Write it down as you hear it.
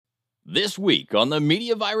This week on the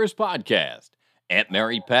Media Virus Podcast, Aunt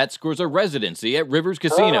Mary Pat scores a residency at Rivers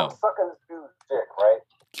Casino. Sucking this dude's dick, right?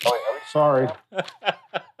 Oh, wait, Sorry.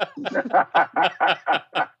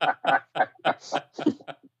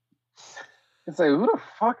 It's like, who the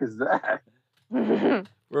fuck is that?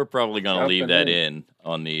 We're probably going to leave that in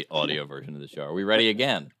on the audio version of the show. Are we ready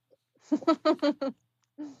again?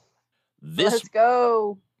 Let's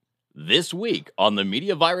go. This week on the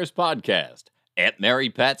Media Virus Podcast, Aunt Mary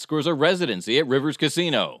Pat scores a residency at Rivers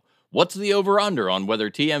Casino. What's the over-under on whether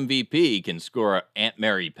TMVP can score Aunt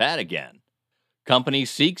Mary Pat again? Company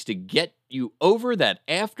seeks to get you over that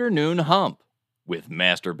afternoon hump with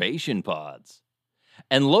masturbation pods.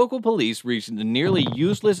 And local police reached a nearly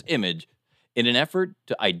useless image in an effort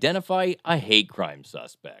to identify a hate crime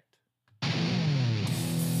suspect.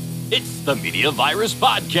 It's the Media Virus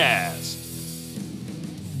Podcast.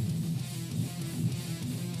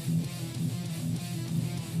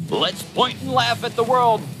 Let's point and laugh at the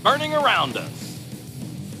world burning around us.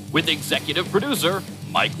 With executive producer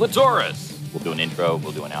Mike Latoris. We'll do an intro,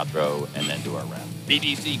 we'll do an outro, and then do our wrap.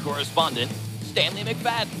 BBC correspondent Stanley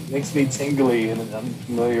McFadden. Makes me tingly in an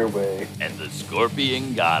unfamiliar way. And the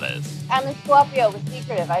Scorpion Goddess. I'm a Scorpio with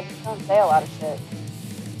secretive. I just don't say a lot of shit.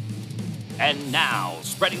 And now,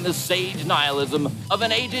 spreading the sage nihilism of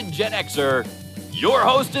an aged Gen Xer, your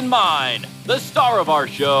host and mine, the star of our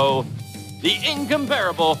show, the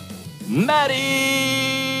incomparable Maddie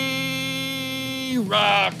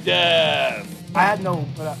Rockdeath. I had no,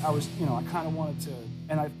 but I was, I kind of wanted to,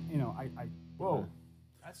 and whoa.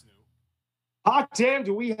 That's new. Hot damn,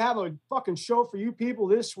 do we have a fucking show for you people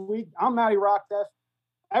this week? I'm Maddie Rockdeath.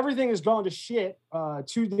 Everything is going to shit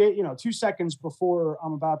 2 seconds before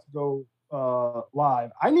I'm about to go live.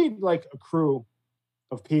 I need like a crew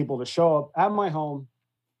of people to show up at my home,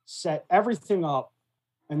 set everything up,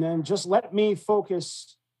 and then just let me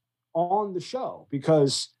focus on the show.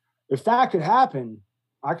 Because if that could happen,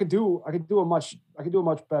 I could do a much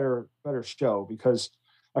better show, because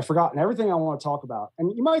I've forgotten everything I want to talk about.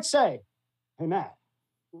 And you might say, hey Matt,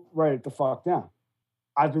 write it the fuck down.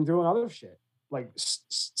 I've been doing other shit, like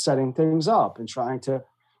setting things up and trying to,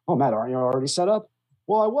 oh Matt, aren't you already set up?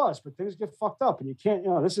 Well, I was, but things get fucked up and you can't,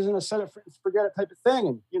 this isn't a set it, forget it type of thing.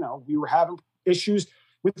 And, we were having issues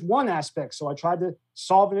with one aspect. So I tried to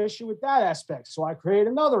solve an issue with that aspect. So I created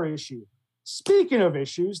another issue. Speaking of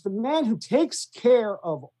issues, the man who takes care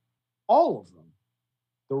of all of them,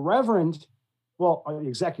 the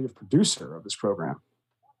executive producer of this program,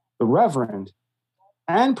 the Reverend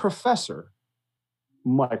and Professor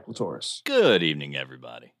Mike Latoris. Good evening,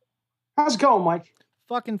 everybody. How's it going, Mike?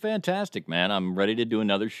 Fucking fantastic, man. I'm ready to do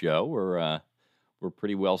another show. We're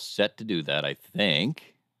pretty well set to do that, I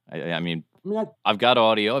think. I've got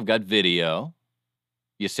audio, I've got video.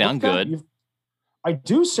 You sound good. I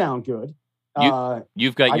do sound good.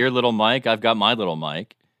 You've got your little mic. I've got my little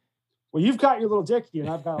mic. Well, you've got your little dicky, and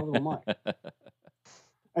I've got a little mic.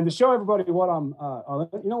 And to show everybody what I'm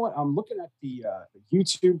looking at the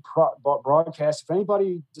YouTube broadcast. If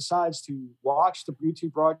anybody decides to watch the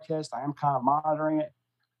YouTube broadcast, I am kind of monitoring it.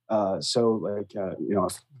 If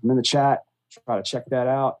I'm in the chat, try to check that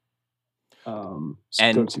out. And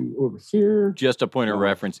go to over here. Just a point of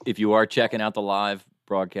reference: if you are checking out the live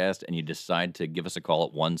broadcast and you decide to give us a call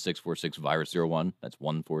at 1-646-VIRUS-01, that's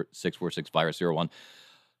 1-646-VIRUS-01,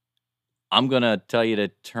 I'm going to tell you to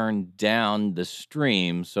turn down the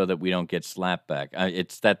stream so that we don't get slapped back.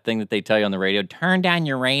 It's that thing that they tell you on the radio, turn down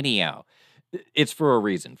your radio. It's for a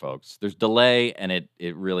reason, folks. There's delay, and it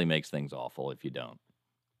really makes things awful if you don't.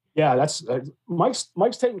 Yeah, that's Mike's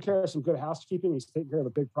taking care of some good housekeeping. He's taking care of a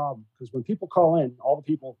big problem, because when people call in, all the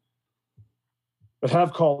people that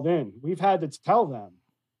have called in, we've had to tell them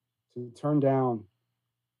to turn down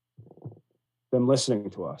them listening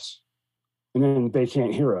to us. And then they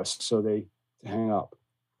can't hear us, so they hang up.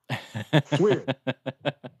 It's weird.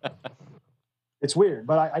 It's weird.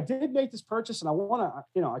 But I did make this purchase, and I want to,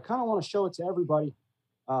 I kind of want to show it to everybody.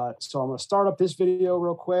 So I'm going to start up this video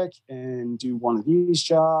real quick and do one of these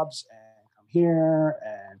jobs, and come here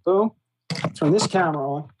and boom, turn this camera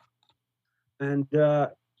on and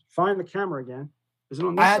find the camera again. Is it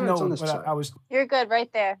on this side? It's on this side. You're good right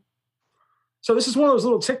there. So this is one of those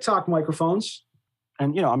little TikTok microphones,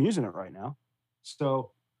 and I'm using it right now.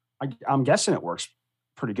 So I'm guessing it works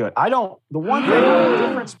pretty good. The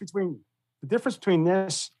difference between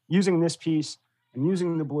this, using this piece and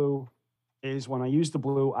using the blue, is when I use the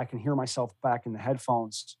blue, I can hear myself back in the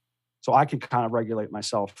headphones. So I can kind of regulate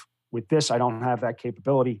myself. With this, I don't have that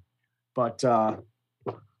capability, but so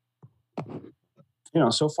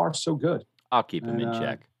far so good. I'll keep him in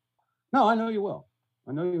check. No, I know you will.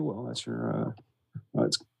 That's your.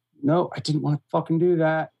 No, I didn't want to fucking do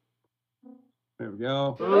that. There we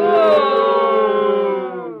go.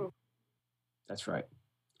 Ooh. That's right.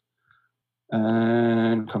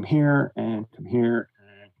 And come here and come here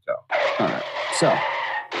and go. All right. So.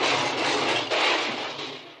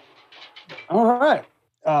 All right.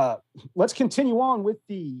 Let's continue on with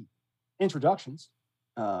the introductions.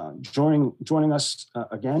 Joining us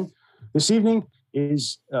again this evening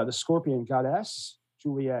is the Scorpion Goddess,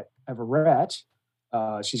 Juliet Everett.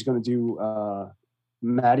 She's going to do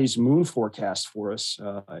Maddie's moon forecast for us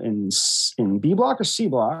in B block or C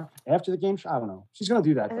block after the game. I don't know. She's going to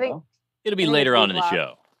do that, though. It'll be later on in the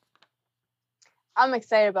show. I'm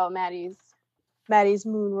excited about Maddie's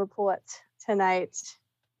moon report tonight.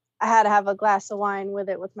 I had to have a glass of wine with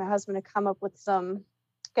it with my husband to come up with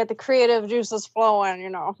get the creative juices flowing,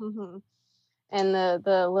 and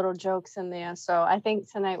the little jokes in there. So I think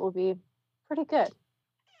tonight will be pretty good.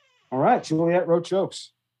 All right, Juliet wrote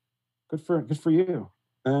jokes. Good for you.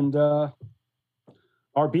 And our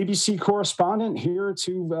BBC correspondent here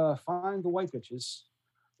to find the white bitches.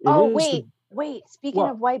 Wait. Speaking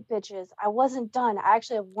of white bitches, I wasn't done. I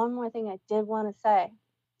actually have one more thing I did want to say.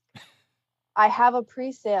 I have a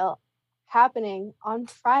pre-sale happening on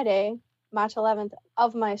Friday, March 11th,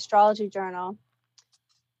 of my astrology journal.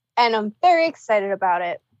 And I'm very excited about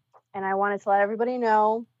it. And I wanted to let everybody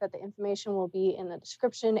know that the information will be in the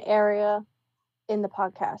description area in the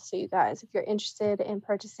podcast. So you guys, if you're interested in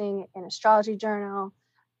purchasing an astrology journal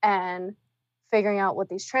and figuring out what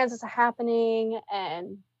these transits are happening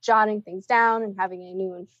and jotting things down and having a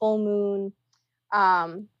new and full moon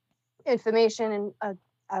information and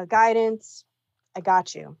guidance, I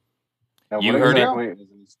got you. Now, You what heard it. exactly is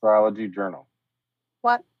an astrology journal?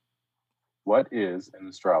 What? What is an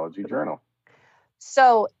astrology journal?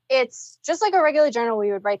 So it's just like a regular journal where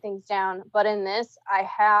you would write things down. But in this, I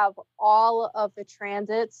have all of the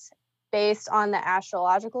transits based on the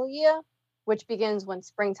astrological year, which begins when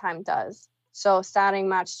springtime does. So starting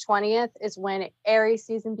March 20th is when Aries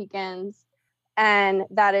season begins. And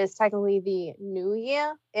that is technically the new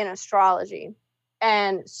year in astrology.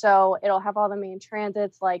 And so it'll have all the main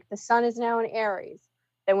transits, like the sun is now in Aries.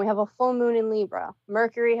 Then we have a full moon in Libra.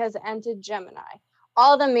 Mercury has entered Gemini.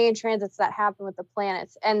 All the main transits that happen with the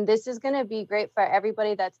planets. And this is going to be great for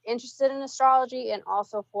everybody that's interested in astrology and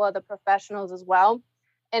also for the professionals as well.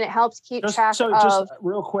 And it helps keep track of... Just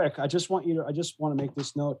real quick, I just want to make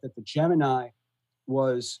this note that the Gemini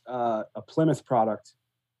was a Plymouth product,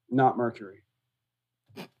 not Mercury.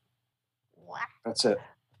 What? That's it.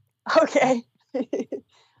 Okay.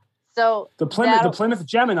 So the Plymouth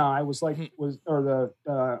Gemini the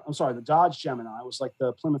Dodge Gemini was like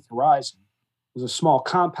the Plymouth Horizon. It was a small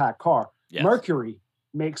compact car. Yes. Mercury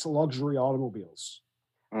makes luxury automobiles.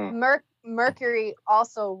 Mercury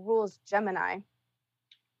also rules Gemini.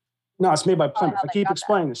 No, it's made by Plymouth. I keep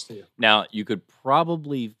explaining this to you. Now, you could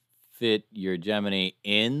probably fit your Gemini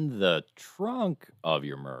in the trunk of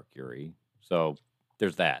your Mercury. So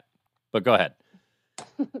there's that. But go ahead.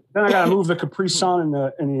 Then I got to move the Capri Sun and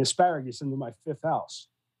the asparagus into my fifth house.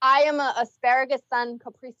 I am a asparagus sun,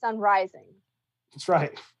 Capri Sun rising. That's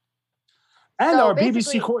right. And So our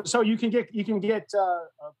BBC course, so you can get a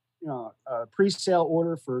pre-sale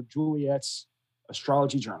order for Juliet's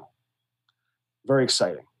astrology journal. Very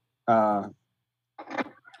exciting. And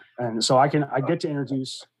so I get to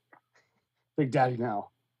introduce Big Daddy now.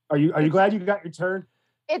 Are you glad you got your turn?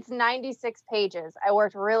 It's 96 pages. I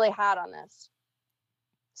worked really hard on this.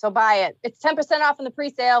 So buy it. It's 10% off in the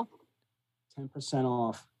pre-sale. 10%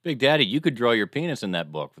 off. Big Daddy, you could draw your penis in that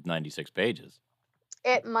book with 96 pages.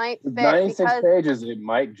 It might fit. 96 pages, it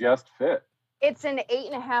might just fit. It's an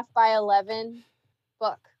 8.5 by 11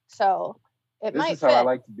 book. So it might fit. This is how I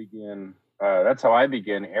like to begin. That's how I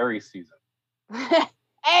begin Aries season.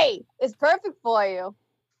 Hey, it's perfect for you.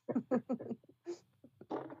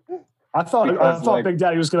 I thought Big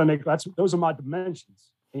Daddy was going to make those are my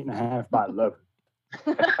dimensions. 8.5 by 11.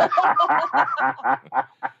 Had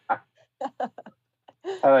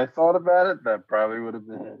I thought about it, that probably would have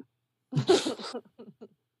been it.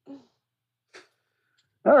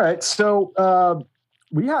 All right, so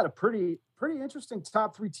we had a pretty interesting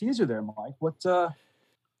top 3 teaser there, Mike. What? So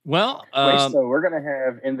we're gonna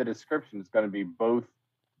have in the description. It's gonna be both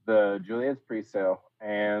the Juliet's pre-sale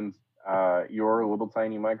and your little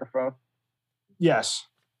tiny microphone. Yes.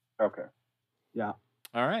 Okay. Yeah.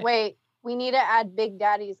 All right. Wait, we need to add Big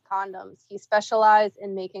Daddy's condoms. He specialized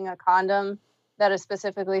in making a condom that is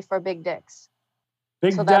specifically for big dicks.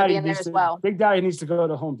 Big so Daddy be in there as well. Big Daddy needs to go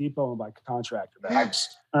to Home Depot and buy contractor bags.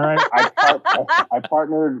 All right. I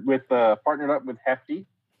partnered up with Hefty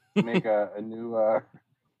to make a new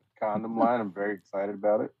condom line. I'm very excited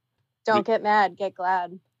about it. Don't get mad, get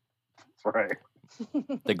glad. That's right.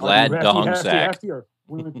 The glad dong hefty, sack. hefty, or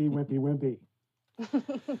wimpy.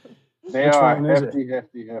 They Which are one is hefty.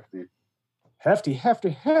 Hefty.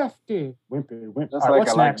 Wimpy. Just All right, like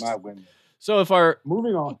what's I next? like my women. So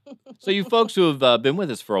Moving on. So you folks who have been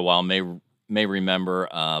with us for a while may remember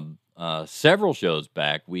several shows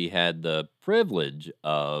back we had the privilege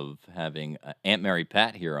of having Aunt Mary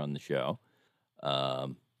Pat here on the show.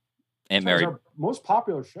 Aunt Mary, our most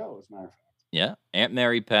popular show, as a matter of fact. yeah, Aunt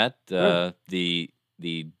Mary Pat, the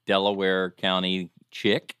Delaware County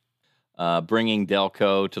chick, bringing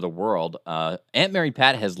Delco to the world. Aunt Mary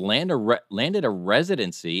Pat has landed a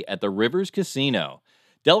residency at the Rivers Casino.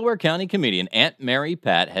 Delaware County comedian Aunt Mary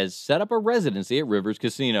Pat has set up a residency at Rivers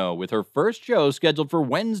Casino with her first show scheduled for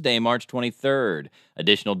Wednesday, March 23rd.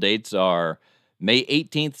 Additional dates are May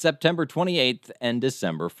 18th, September 28th, and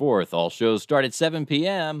December 4th. All shows start at 7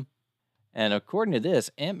 p.m. And according to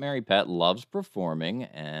this, Aunt Mary Pat loves performing,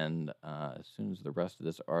 and as soon as the rest of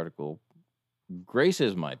this article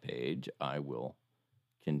graces my page, I will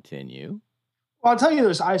continue. Well, I'll tell you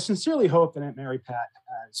this. I sincerely hope that Aunt Mary Pat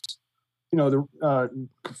has, the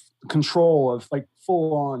control of like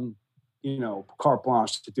full on, carte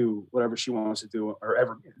blanche to do whatever she wants to do or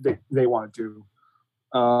ever they want to do.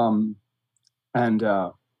 And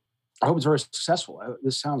I hope it's very successful.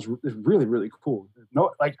 This sounds really, really cool.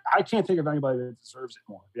 No, like I can't think of anybody that deserves it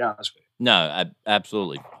more, to be honest with you. No,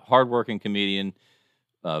 absolutely. Hardworking comedian.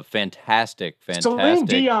 Fantastic. Celine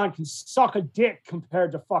Dion can suck a dick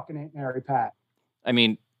compared to fucking Aunt Mary Pat. I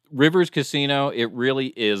mean, Rivers Casino, it really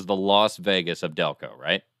is the Las Vegas of Delco,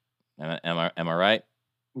 right? Am I right?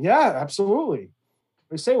 Yeah, absolutely.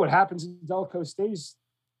 They say what happens in Delco stays.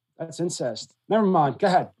 That's incest. Never mind. Go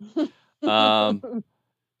ahead.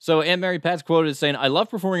 So Aunt Mary Pat's quoted as saying, "I love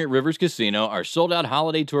performing at Rivers Casino. Our sold-out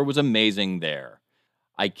holiday tour was amazing there.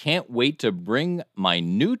 I can't wait to bring my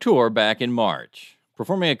new tour back in March."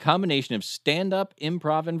 Performing a combination of stand-up,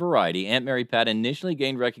 improv, and variety, Aunt Mary Pat initially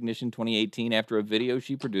gained recognition in 2018 after a video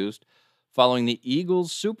she produced following the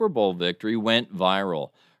Eagles' Super Bowl victory went viral.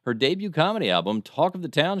 Her debut comedy album, Talk of the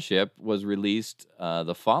Township, was released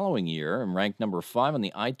the following year and ranked number 5 on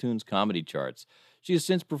the iTunes comedy charts. She has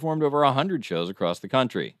since performed over 100 shows across the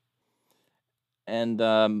country. And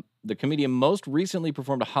the comedian most recently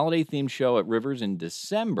performed a holiday-themed show at Rivers in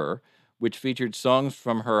December, which featured songs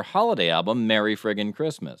from her holiday album, Merry Friggin'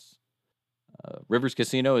 Christmas. Rivers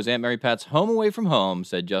Casino is Aunt Mary Pat's home away from home,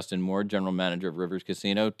 said Justin Moore, general manager of Rivers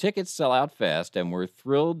Casino. Tickets sell out fast, and we're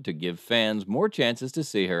thrilled to give fans more chances to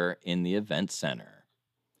see her in the event center.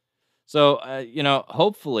 So,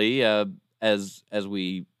 hopefully, as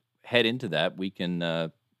we head into that, we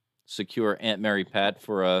can secure Aunt Mary Pat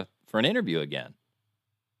for an interview again.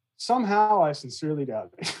 Somehow, I sincerely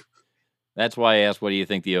doubt it. That's why I asked, what do you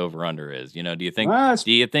think the over-under is? Do you think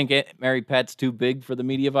Aunt Mary Pat's too big for the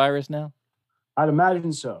media virus now? I'd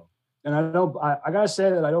imagine so. And I gotta say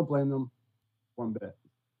that I don't blame them one bit,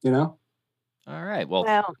 All right.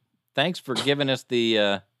 Well, thanks for giving us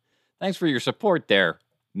thanks for your support there,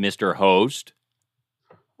 Mr. Host.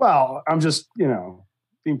 Well, I'm just,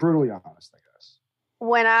 being brutally honest, I guess.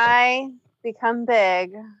 When I become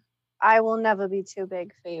big, I will never be too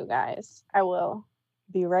big for you guys. I will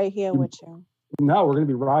be right here with you. No, we're gonna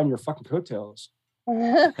be riding your fucking coattails.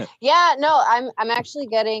 Yeah, no, I'm actually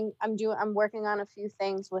I'm working on a few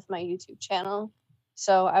things with my YouTube channel.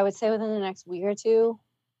 So I would say within the next week or two,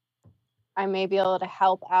 I may be able to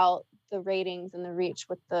help out the ratings and the reach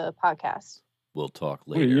with the podcast. We'll talk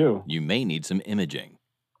later. You may need some imaging.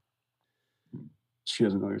 She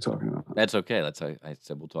doesn't know what you're talking about. That's okay. That's how I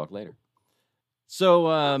said we'll talk later.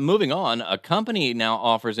 So, moving on, a company now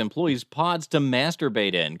offers employees pods to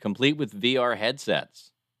masturbate in, complete with VR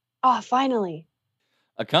headsets. Oh, finally.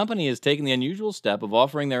 A company is taking the unusual step of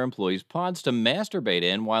offering their employees pods to masturbate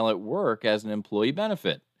in while at work as an employee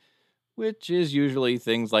benefit, which is usually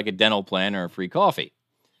things like a dental plan or a free coffee.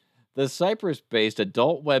 The Cyprus-based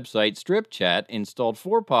adult website StripChat installed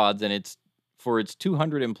 4 pods for its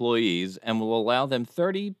 200 employees and will allow them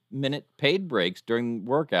 30-minute paid breaks during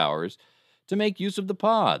work hours to make use of the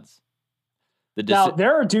pods. Now,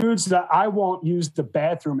 there are dudes that I won't use the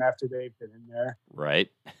bathroom after they've been in there.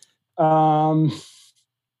 Right.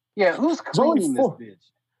 Yeah, who's cleaning this bitch?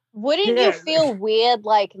 Wouldn't you feel weird,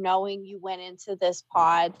 like, knowing you went into this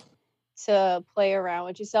pod to play around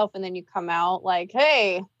with yourself and then you come out like,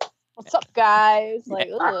 hey, what's up, guys? Like,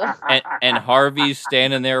 ugh. And Harvey's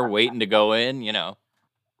standing there waiting to go in,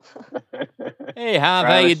 Hey,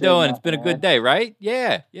 how you doing? It's been a good day, right?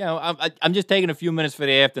 Yeah. I'm just taking a few minutes for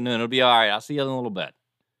the afternoon. It'll be all right. I'll see you in a little bit.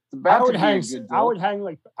 I would hang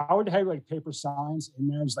like paper signs in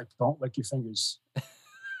there, just like don't lick your fingers.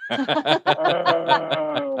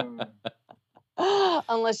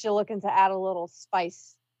 Unless you're looking to add a little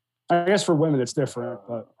spice. I guess for women it's different,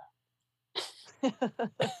 but.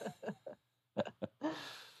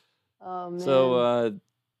 Oh man. So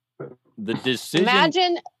the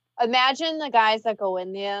decision. Imagine the guys that go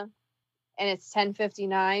in there and it's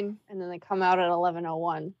 10:59 and then they come out at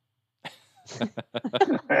 11:01.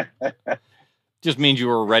 Just means you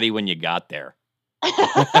were ready when you got there.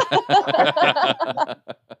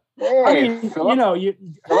 Hey, Philip,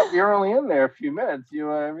 you're only in there a few minutes.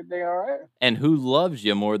 You everything all right? And who loves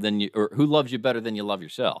you more than you, or who loves you better than you love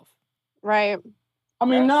yourself? Right. I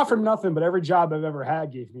mean, not for nothing, but every job I've ever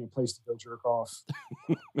had gave me a place to go jerk off.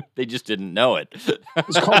 They just didn't know it.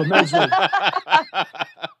 It's called a men's room.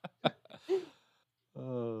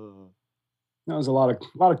 That was a lot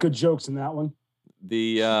of good jokes in that one.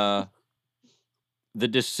 The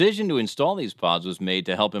decision to install these pods was made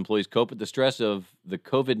to help employees cope with the stress of the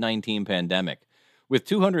COVID-19 pandemic. With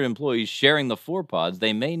 200 employees sharing the 4 pods,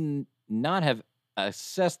 they may not have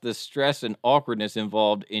assessed the stress and awkwardness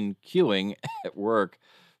involved in queuing at work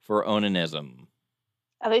for onanism.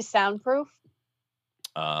 Are they soundproof?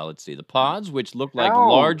 Let's see. The pods, which look like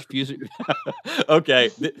large fuses.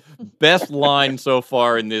 Okay, best line so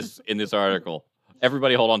far in this article.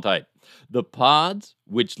 Everybody, hold on tight. The pods,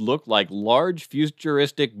 which look like large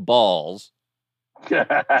futuristic balls,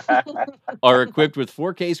 are equipped with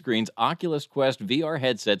 4K screens, Oculus Quest VR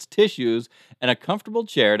headsets, tissues, and a comfortable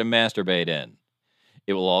chair to masturbate in.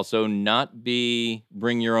 It will also not be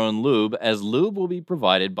bring your own lube, as lube will be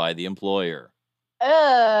provided by the employer.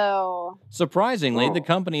 Oh. Surprisingly, the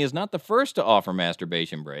company is not the first to offer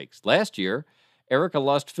masturbation breaks. Last year, Erica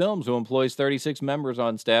Lust Films, who employs 36 members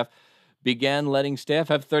on staff, began letting staff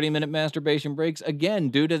have 30-minute masturbation breaks again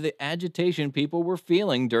due to the agitation people were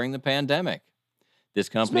feeling during the pandemic. This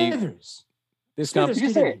company... Smithers,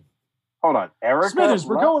 you say, hold on, Erica? Smithers,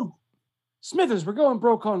 we're going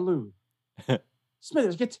broke on lube.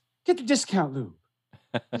 Smithers, get the discount lube.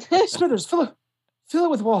 Smithers, fill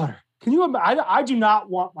it with water. Can you? I do not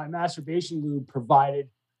want my masturbation lube provided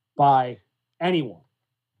by anyone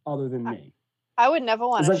other than me. I would never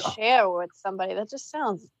want to share with somebody. That just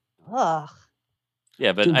sounds ugh.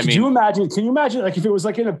 Yeah, but Can you imagine? Can you imagine like if it was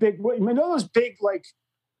like in a big? You know those big like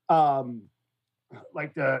the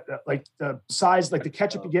size like the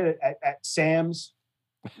ketchup you get at Sam's.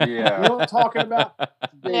 Yeah, you know what I'm talking about.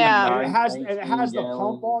 Yeah, and it has the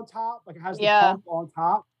pump on top. Like it has the pump on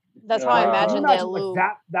top. That's how I imagine their lube.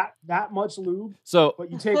 Like that much lube. So,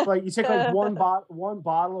 but you take like one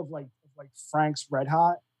bottle of like Frank's Red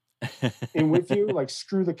Hot in with you. Like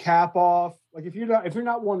screw the cap off. Like if you're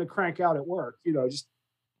not one to crank out at work, just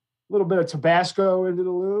a little bit of Tabasco into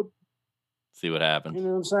the lube. See what happens. You know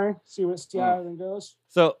what I'm saying? See how everything goes.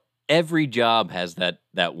 So every job has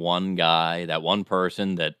that one guy, that one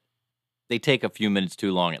person that they take a few minutes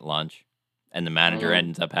too long at lunch, and the manager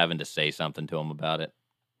ends up having to say something to him about it.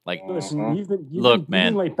 Like, listen, you've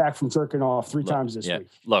been late back from jerking off 3 times this week.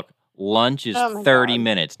 Look, lunch is 30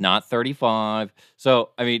 minutes, not 35. So,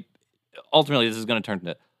 I mean, ultimately, this is going to turn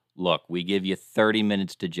into, look, we give you 30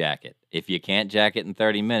 minutes to jack it. If you can't jack it in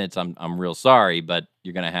 30 minutes, I'm real sorry, but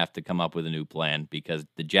you're going to have to come up with a new plan because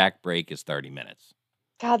the jack break is 30 minutes.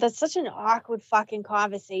 God, that's such an awkward fucking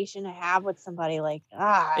conversation to have with somebody. Like,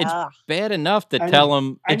 it's bad enough to tell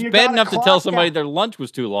them. It's bad enough to tell somebody their lunch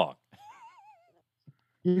was too long.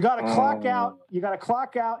 You got to clock out. You got to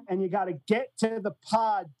clock out, and you got to get to the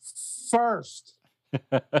pod first.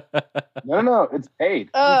 No, it's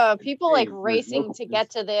paid. People like racing to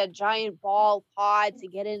get to their giant ball pod to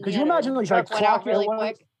get in. Could you imagine like clock really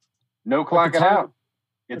quick? No clocking out.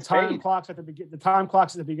 It's the time clocks at the beginning. The time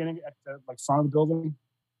clocks at the beginning at the front of the building,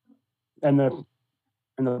 and the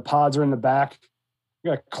pods are in the back.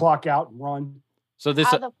 You got to clock out and run. So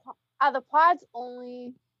this are the pods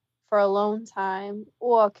only for alone time,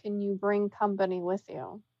 or can you bring company with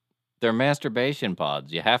you? They're masturbation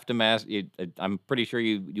pods. You have to I'm pretty sure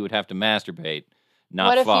you would have to masturbate, not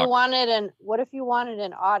what if fuck. What if you wanted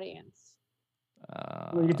an audience?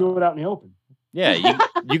 You could do it out in the open. Yeah,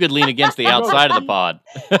 you could lean against the outside of the pod.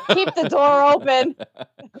 Keep the door open.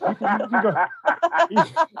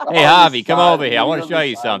 Hey, Javi, come over here. I want to show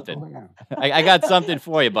you something. I got something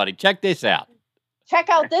for you, buddy. Check this out. Check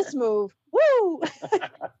out this move. Woo!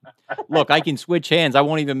 Look, I can switch hands. I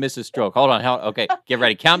won't even miss a stroke. Hold on. Okay, get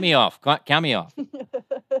ready. Count me off. Count me off.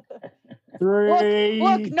 3.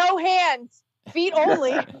 Look, no hands. Feet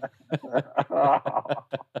only.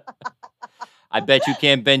 I bet you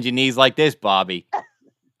can't bend your knees like this, Bobby.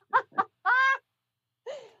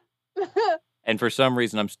 And for some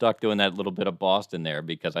reason, I'm stuck doing that little bit of Boston there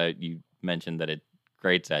because you mentioned that it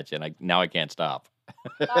grates at you, and now I can't stop.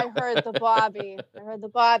 I heard the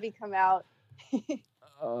Bobby. Come out.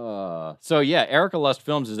 So yeah, Erica Lust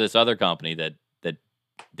Films is this other company that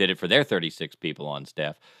did it for their 36 people on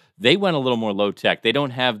staff. They went a little more low tech. They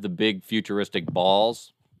don't have the big futuristic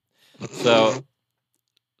balls. So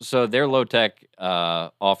their low tech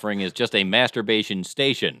offering is just a masturbation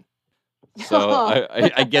station. So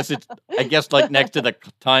I guess like next to the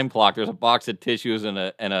time clock, there's a box of tissues and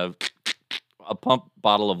a pump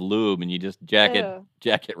bottle of lube, and you just jack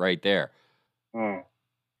it right there.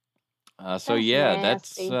 So yeah,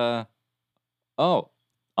 nasty. that's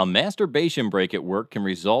a masturbation break at work can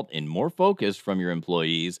result in more focus from your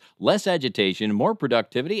employees, less agitation, more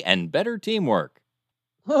productivity, and better teamwork.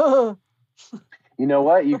 You know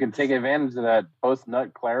what? You can take advantage of that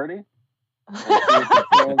post-nut clarity.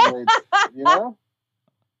 You know?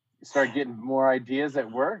 You start getting more ideas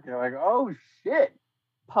at work. You're like, oh, shit.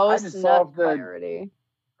 Post-nut clarity.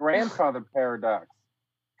 Grandfather paradox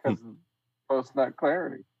because of post-nut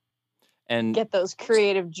clarity. And get those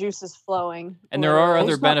creative juices flowing. And there are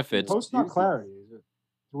other benefits. Post-nut clarity is a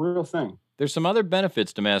real thing. There's some other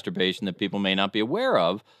benefits to masturbation that people may not be aware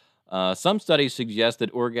of. Some studies suggest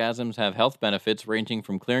that orgasms have health benefits ranging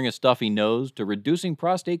from clearing a stuffy nose to reducing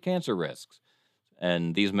prostate cancer risks.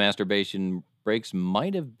 And these masturbation breaks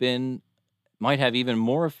might have even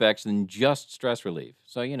more effects than just stress relief.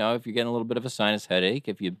 So, if you're getting a little bit of a sinus headache,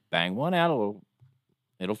 if you bang one out,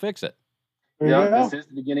 it'll fix it. Yeah, this is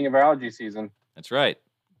the beginning of allergy season. That's right.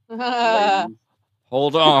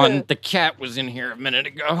 Hold on. The cat was in here a minute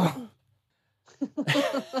ago.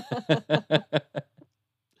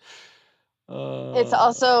 It's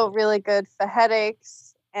also really good for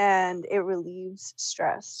headaches, and it relieves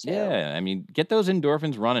stress. Too. Yeah, I mean, get those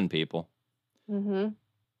endorphins running, people. Mm-hmm.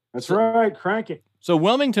 That's right. Crank it. So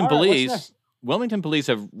Wilmington Police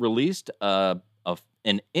have released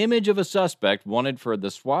an image of a suspect wanted for the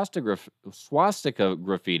swastika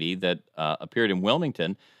graffiti that appeared in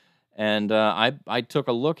Wilmington. And I took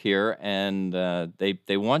a look here, and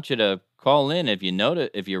they want you to call in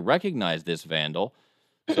if you recognize this vandal.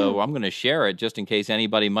 So I'm going to share it just in case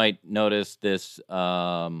anybody might notice this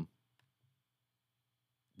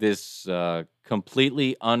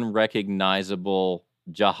completely unrecognizable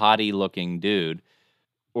jihadi-looking dude.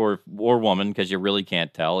 Or woman, because you really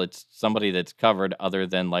can't tell. It's somebody that's covered other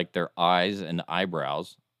than like their eyes and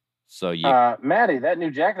eyebrows. So Maddie, that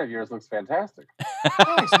new jacket of yours looks fantastic.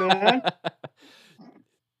 Thanks, man.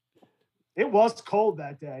 It was cold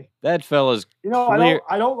that day. That fella's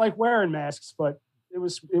I don't like wearing masks, but it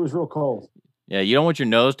was real cold. Yeah, you don't want your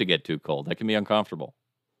nose to get too cold. That can be uncomfortable.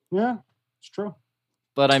 Yeah, it's true.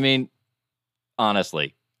 But I mean,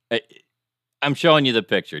 honestly, I'm showing you the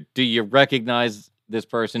picture. Do you recognize this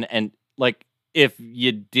person? And like, if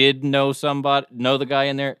you did know the guy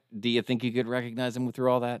in there, do you think you could recognize him through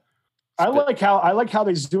all that? I like how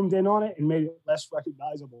they zoomed in on it and made it less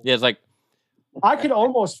recognizable. Yeah, it's like I could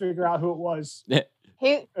almost figure out who it was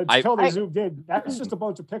until they zoomed in. That's just a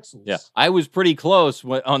bunch of pixels. Yeah, I was pretty close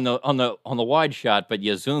on the wide shot, but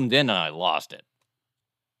you zoomed in and I lost it.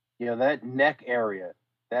 Yeah, that neck area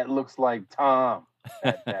that looks like Tom.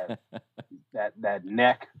 That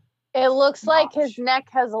neck. It looks like his neck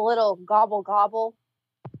has a little gobble gobble.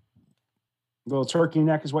 Little turkey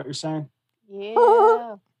neck is what you're saying?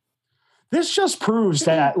 Yeah. This just proves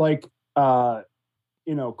that,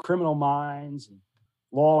 Criminal Minds, and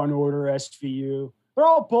Law and Order, SVU, they're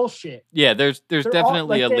all bullshit. Yeah, there's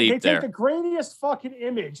definitely a leap there. They take the grainiest fucking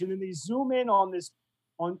image and then they zoom in on this.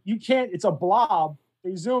 It's a blob.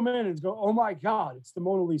 They zoom in and go, oh my God, it's the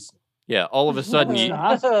Mona Lisa. Yeah, all of a sudden,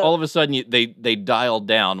 they dialed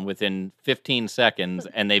down within 15 seconds,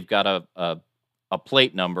 and they've got a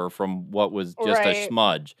plate number from what was just a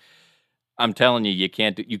smudge. I'm telling you, you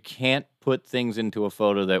can't put things into a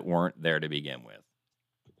photo that weren't there to begin with.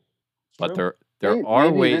 But there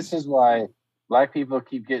are ways. This is why black people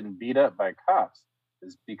keep getting beat up by cops,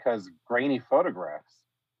 is because grainy photographs.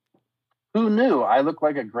 Who knew I look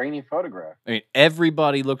like a grainy photograph? I mean,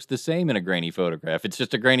 everybody looks the same in a grainy photograph. It's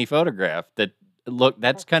just a grainy photograph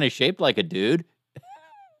that's kind of shaped like a dude.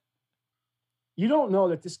 You don't know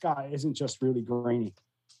that this guy isn't just really grainy.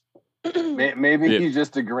 Maybe he's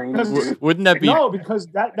just a grainy dude. Wouldn't that be? No, because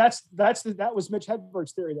that was Mitch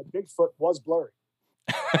Hedberg's theory that Bigfoot was blurry.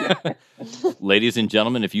 Ladies and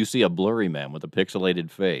gentlemen, if you see a blurry man with a pixelated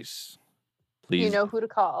face, please, you know who to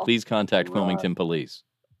call. Please contact Wilmington Police.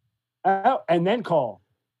 And then call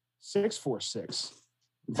 646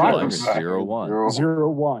 01.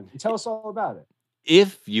 And tell us all about it.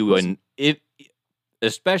 If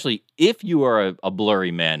especially if you are a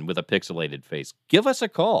blurry man with a pixelated face, give us a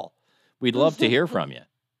call. We'd love to hear from you.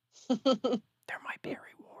 There might be a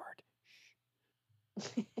reward.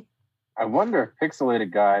 I wonder if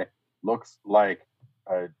pixelated guy looks like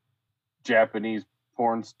a Japanese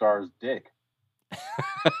porn star's dick.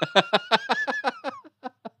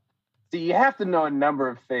 See, you have to know a number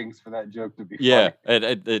of things for that joke to be funny.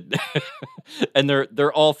 And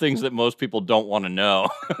they're all things that most people don't want to know.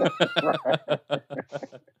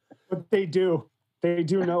 But they do. They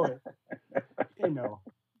do know it. They know.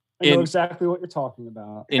 They know exactly what you're talking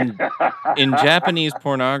about. In Japanese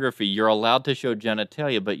pornography, you're allowed to show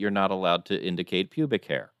genitalia, but you're not allowed to indicate pubic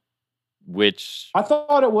hair. Which I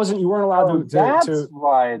thought it wasn't. You weren't allowed to. That's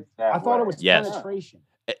why it's that. I thought it was penetration.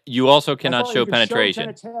 You also cannot show penetration.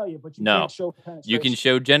 Genitalia, but you no, can't show penetration. You can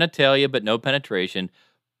show genitalia, but no penetration.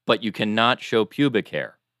 But you cannot show pubic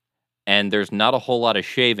hair. And there's not a whole lot of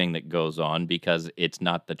shaving that goes on because it's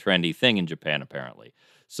not the trendy thing in Japan, apparently.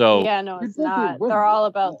 So yeah, no, it's not. They're all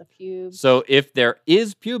about the pubes. So if there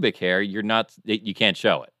is pubic hair, you can't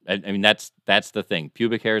show it. I mean, that's the thing.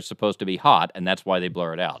 Pubic hair is supposed to be hot, and that's why they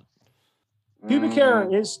blur it out. Pubic hair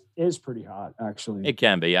is pretty hot, actually. It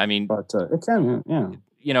can be. I mean, but it can, yeah.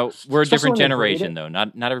 You know, we're a different generation, though.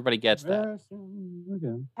 Not everybody gets that.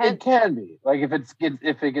 It can be. Like if it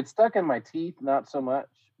gets stuck in my teeth, not so much.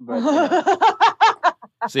 But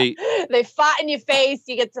see, they fought in your face.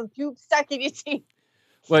 You get some puke stuck in your teeth.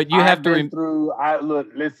 Well, you have to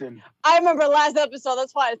listen. I remember last episode.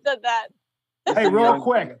 That's why I said that. Hey, real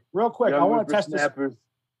quick. I want to test this.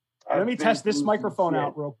 Let me test this microphone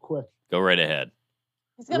out real quick. Go right ahead.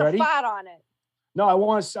 He's gonna fight on it. No, I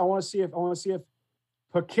want to see if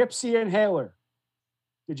Poughkeepsie Inhaler.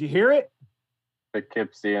 Did you hear it?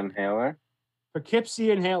 Poughkeepsie Inhaler.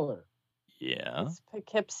 Poughkeepsie Inhaler. Yeah. It's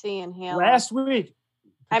Poughkeepsie Inhaler. Last week.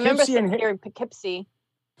 I remember hearing Poughkeepsie.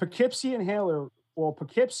 Poughkeepsie Inhaler. Well,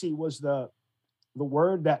 Poughkeepsie was the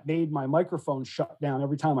word that made my microphone shut down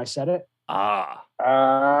every time I said it.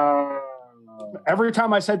 Every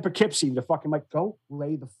time I said Poughkeepsie, the fucking mic, go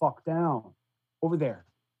lay the fuck down over there.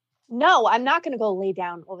 No, I'm not going to go lay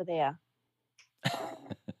down over there.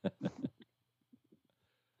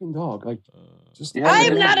 Dog, like, I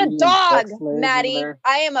am not a dog, Maddie.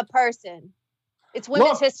 I am a person. It's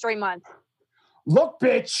Women's History Month. Look,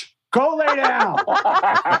 bitch, go lay down.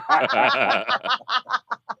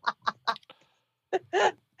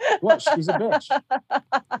 Look, she's a bitch.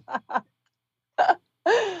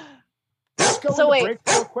 Let's go into break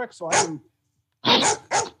real quick so I can.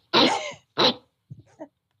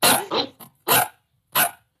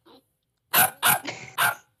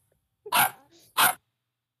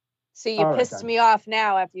 So you pissed me off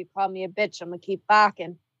now after you called me a bitch. I'm going to keep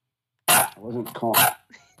barking. I wasn't calling.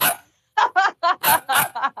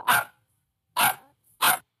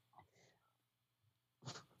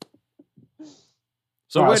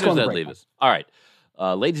 So where does that leave us? All right.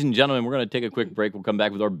 Ladies and gentlemen, we're going to take a quick break. We'll come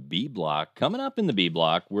back with our B block. Coming up in the B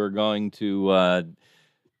block, we're going to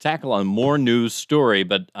tackle a more news story,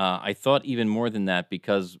 but I thought even more than that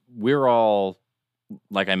because we're all,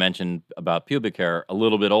 like I mentioned about pubic hair, a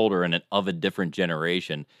little bit older and of a different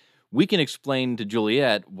generation. We can explain to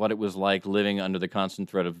Juliet what it was like living under the constant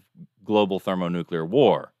threat of global thermonuclear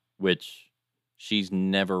war, which she's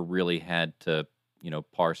never really had to,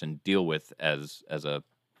 parse and deal with as a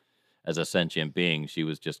sentient being. She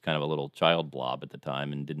was just kind of a little child blob at the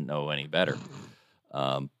time and didn't know any better.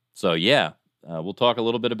 We'll talk a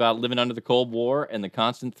little bit about living under the Cold War and the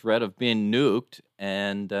constant threat of being nuked.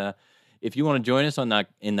 And if you want to join us in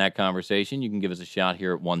that conversation, you can give us a shout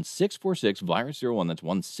here at 1-646-VIRUS-01. That's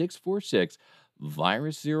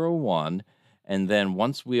 1-646-VIRUS-01. And then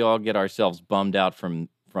once we all get ourselves bummed out from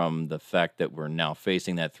the fact that we're now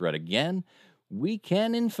facing that threat again, we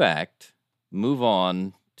can, in fact, move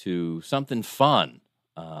on to something fun.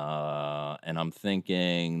 And I'm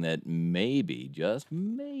thinking that maybe, just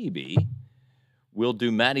maybe, we'll do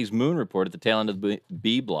Maddie's Moon Report at the tail end of the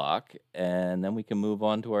B block, and then we can move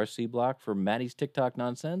on to our C block for Maddie's TikTok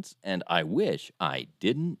nonsense. And I wish I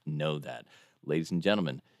didn't know that. Ladies and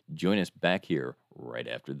gentlemen, join us back here right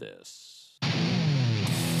after this.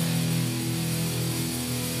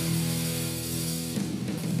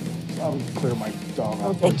 I would clear my dog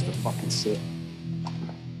out place to fucking sit.